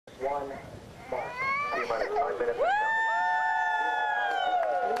1 mark. T-minus 9 minutes.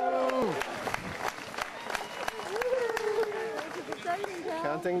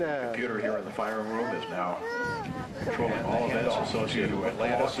 Counting down. The computer here in the firing room is now controlling all events associated with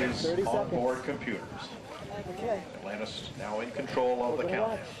Atlantis' onboard computers. Okay. Atlantis now in control of the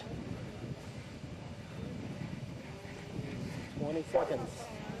countdown. 20 seconds.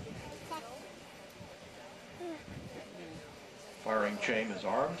 Firing chain is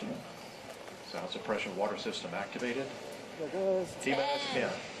armed. Sound suppression water system activated. There goes. T-minus 10,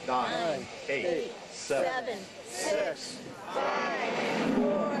 9, 8, 7, 6, 5, 4,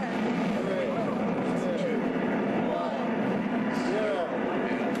 3, 2, 1, 0.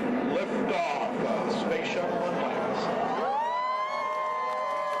 And lift off of Space Shuttle Atlantis.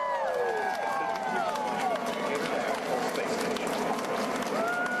 International Space Station.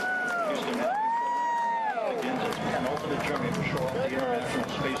 Houston now begins its penultimate journey to shore on the International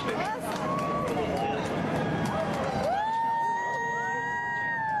Space Station.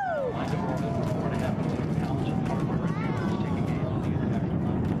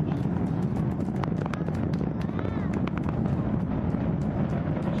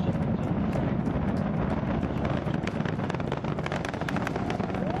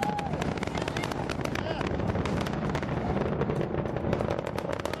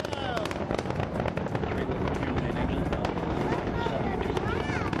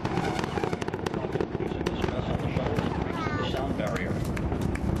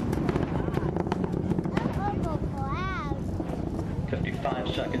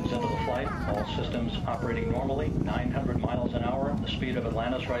 Seconds into the flight, all systems operating normally, 900 miles an hour. The speed of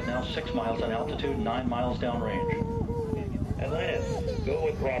Atlantis right now, 6 miles in altitude, 9 miles downrange. Atlantis, go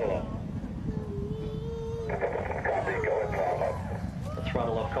with throttle up. Copy, go with throttle up. The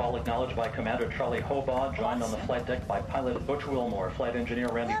throttle up call acknowledged by Commander Charlie Hobaugh, joined on the flight deck by pilot Butch Wilmore, flight engineer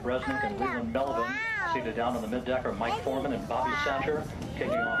Randy Bresnick, and Leland Melvin. Seated down on the mid-deck are Mike Foreman and Bobby Satcher,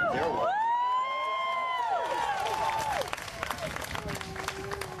 kicking off their work.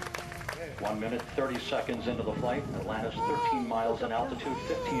 1 minute, 30 seconds into the flight. Atlantis 13 miles in altitude,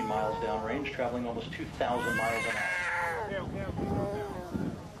 15 miles downrange, traveling almost 2,000 miles an hour.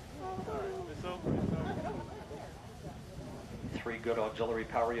 3 good auxiliary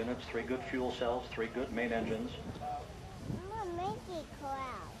power units, 3 good fuel cells, 3 good main engines.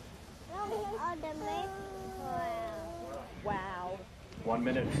 Wow. 1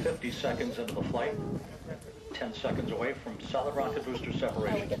 minute, 50 seconds into the flight. 10 seconds away from solid rocket booster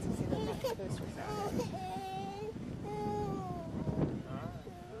separation.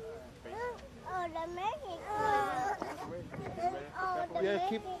 Yeah,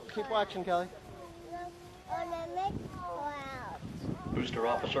 keep watching, Kelly. Booster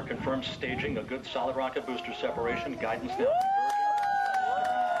officer confirms staging a good solid rocket booster separation. Guidance now.